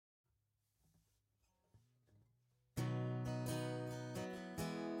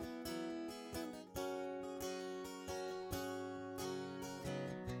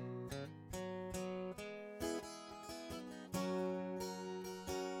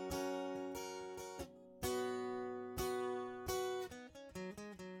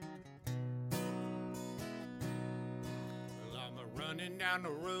running down the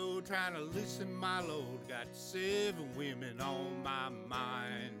road trying to loosen my load. Got 7 women on my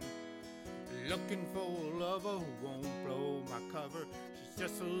mind. Looking for a lover who won't blow my cover. She's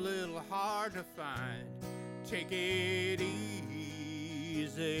just a little hard to find. Take it easy.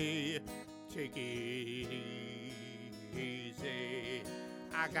 Take it easy.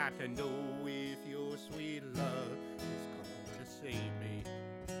 I got to know if your sweet love is gonna save me.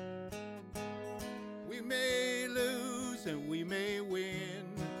 We may lose and we may win,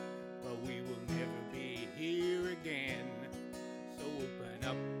 but we will never be here again. So open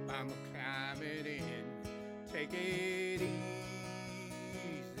up, I'm climbing in. Take it easy.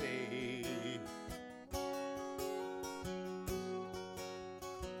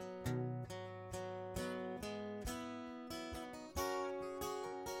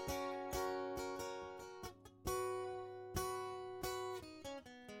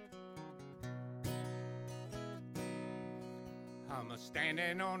 I'm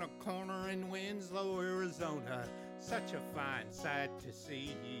standing on a corner in Winslow, Arizona. Such a fine sight to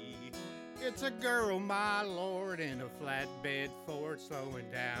see. It's a girl, my lord, in a flatbed Ford, slowing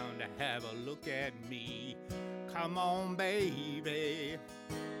down to have a look at me. Come on, baby,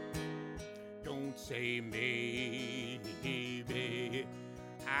 don't say maybe.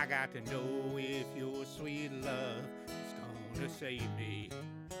 I got to know if your sweet love is gonna save me.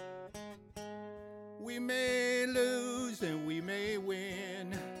 We may lose and we may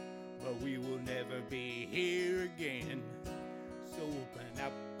win, but we will never be here again. So open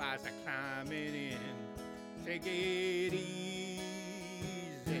up as I climb it in. Take it easy.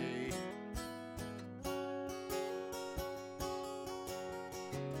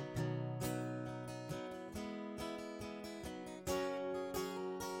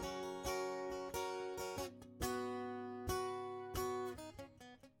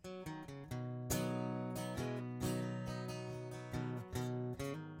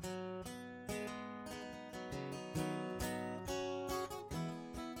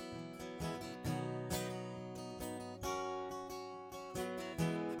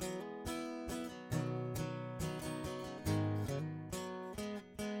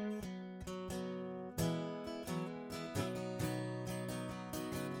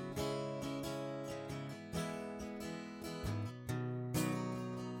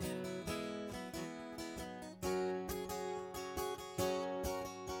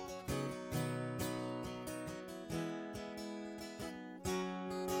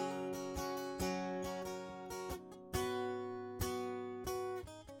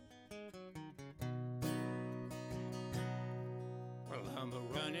 Well, I'm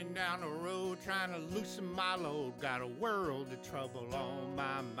running down the road trying to loosen my load. Got a world of trouble on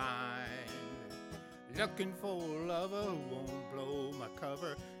my mind. Looking for a lover who won't blow my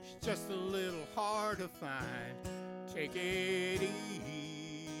cover. She's just a little hard to find. Take it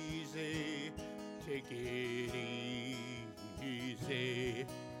easy. Take it easy.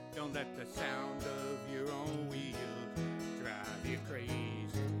 Don't let the sound of your own wheels drive you crazy.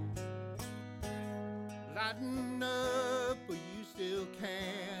 Lighten up, but you still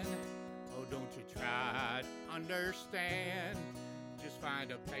can. Oh, don't you try to understand. Just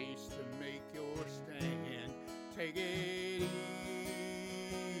find a place to make your stand. Take it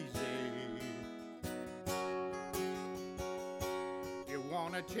easy. You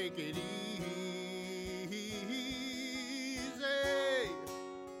wanna take it easy.